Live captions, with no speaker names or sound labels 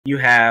you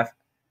have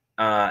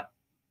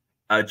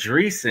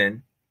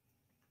Andreessen,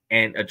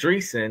 and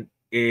Andreessen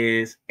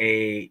is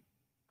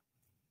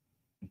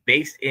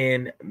based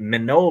in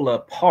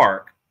Manola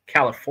Park,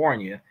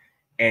 California,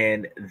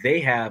 and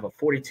they have a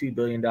 $42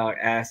 billion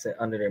asset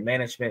under their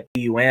management.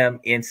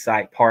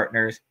 Insight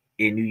Partners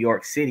in New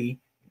York City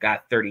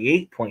got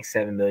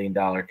 $38.7 million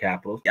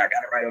capital. Yeah, I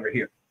got it right over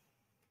here.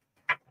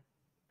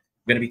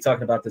 We're going to be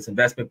talking about this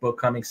investment book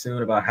coming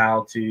soon about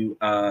how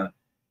to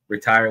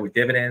retire with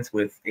dividends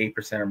with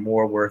 8% or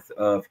more worth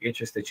of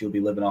interest that you'll be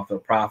living off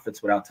of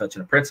profits without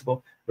touching the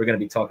principal. We're going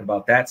to be talking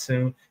about that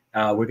soon.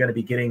 We're going to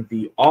be getting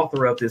the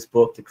author of this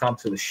book to come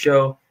to the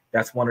show.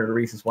 That's one of the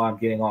reasons why I'm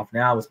getting off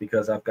now, is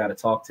because I've got to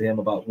talk to him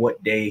about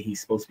what day he's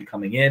supposed to be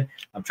coming in.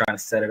 I'm trying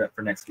to set it up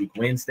for next week,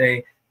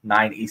 Wednesday,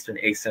 9 Eastern,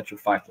 8 Central,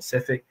 5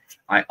 Pacific.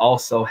 I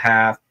also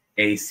have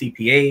a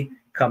CPA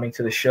coming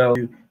to the show.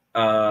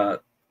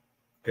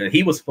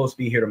 He was supposed to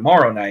be here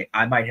tomorrow night.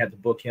 I might have to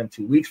book him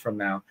 2 weeks from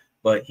now,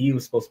 but he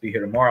was supposed to be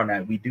here tomorrow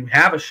night. We do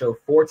have a show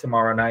for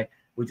tomorrow night.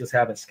 We just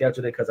haven't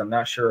scheduled it because I'm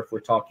not sure if we're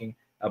talking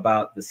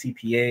about the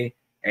CPA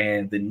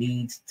and the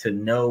needs to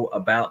know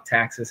about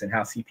taxes and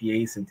how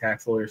CPAs and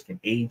tax lawyers can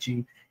aid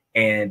you.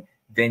 And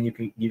then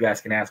you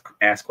guys can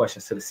ask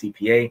questions to the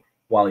CPA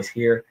while he's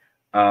here,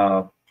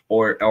 or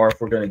if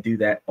we're going to do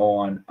that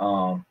on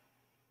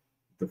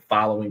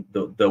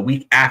the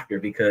week after,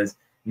 because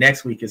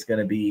next week is going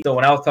to be. So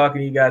when I was talking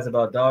to you guys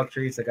about dog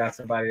treats, I got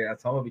somebody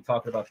else. I'm going to be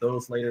talking about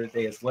those later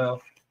today as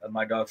well.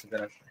 My dogs are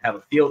going to have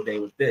a field day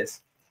with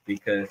this,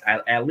 because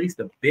at least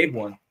the big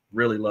one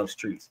really loves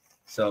treats.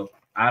 So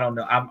I don't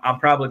know. I'm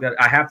probably gonna.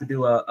 I have to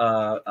do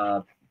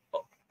a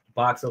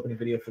box opening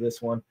video for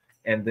this one,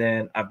 and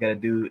then I've got to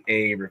do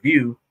a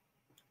review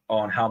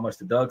on how much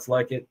the dogs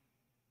like it,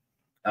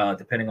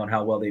 depending on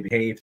how well they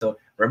behave. So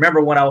remember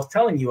when I was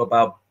telling you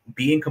about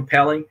being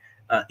compelling,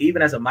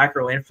 even as a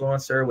micro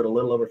influencer with a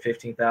little over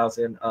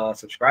 15,000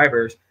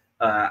 subscribers,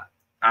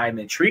 I'm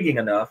intriguing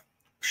enough,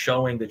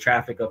 showing the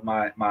traffic of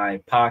my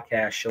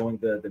podcast, showing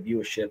the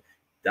viewership.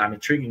 I'm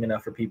intriguing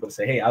enough for people to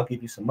say, hey, I'll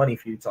give you some money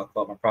for you to talk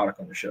about my product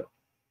on the show.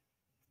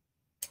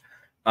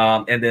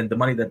 And then the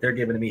money that they're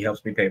giving to me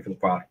helps me pay for the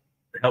product.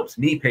 It helps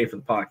me pay for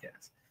the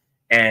podcast.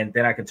 And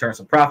then I can turn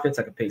some profits.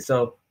 I can pay.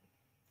 So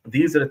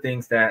these are the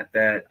things that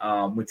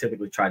we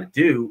typically try to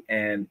do.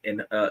 And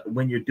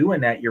when you're doing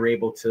that, you're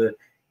able to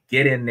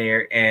get in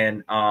there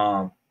and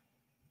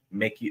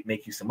make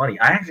you some money.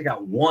 I actually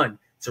got one.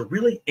 It's a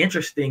really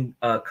interesting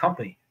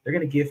company. They're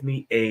going to give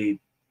me a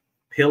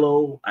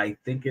pillow. I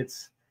think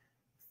it's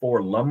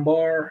for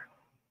lumbar,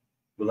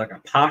 with like a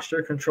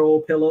posture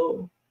control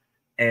pillow.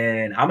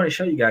 And I'm going to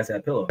show you guys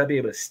that pillow. I'll be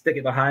able to stick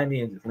it behind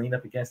me and just lean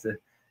up against it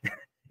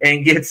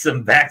and get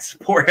some back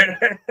support.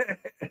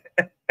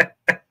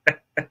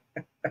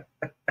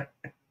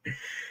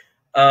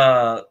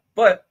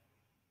 But,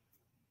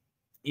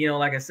 you know,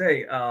 like I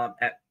say,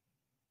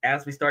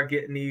 as we start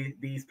getting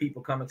these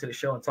people coming to the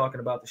show and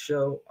talking about the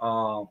show,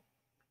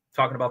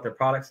 talking about their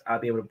products, I'll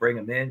be able to bring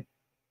them in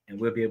and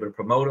we'll be able to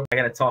promote them. I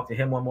got to talk to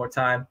him one more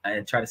time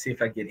and try to see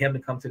if I can get him to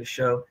come to the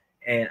show.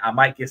 And I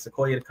might get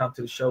Sequoia to come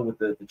to the show with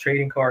the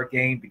trading card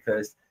game,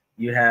 because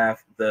you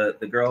have the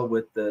girl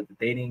with the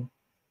dating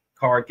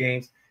card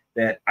games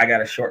that I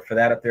got a short for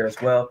that up there as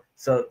well.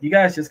 So you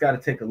guys just got to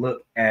take a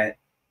look at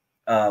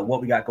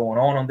what we got going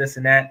on this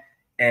and that.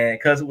 And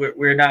because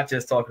we're not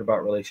just talking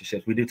about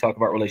relationships. We do talk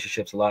about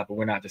relationships a lot, but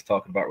we're not just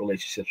talking about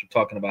relationships. We're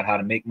talking about how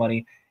to make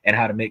money and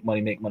how to make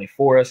money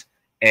for us,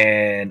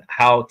 and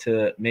how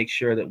to make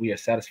sure that we are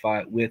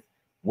satisfied with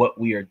what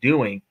we are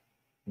doing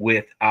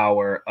with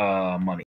our money.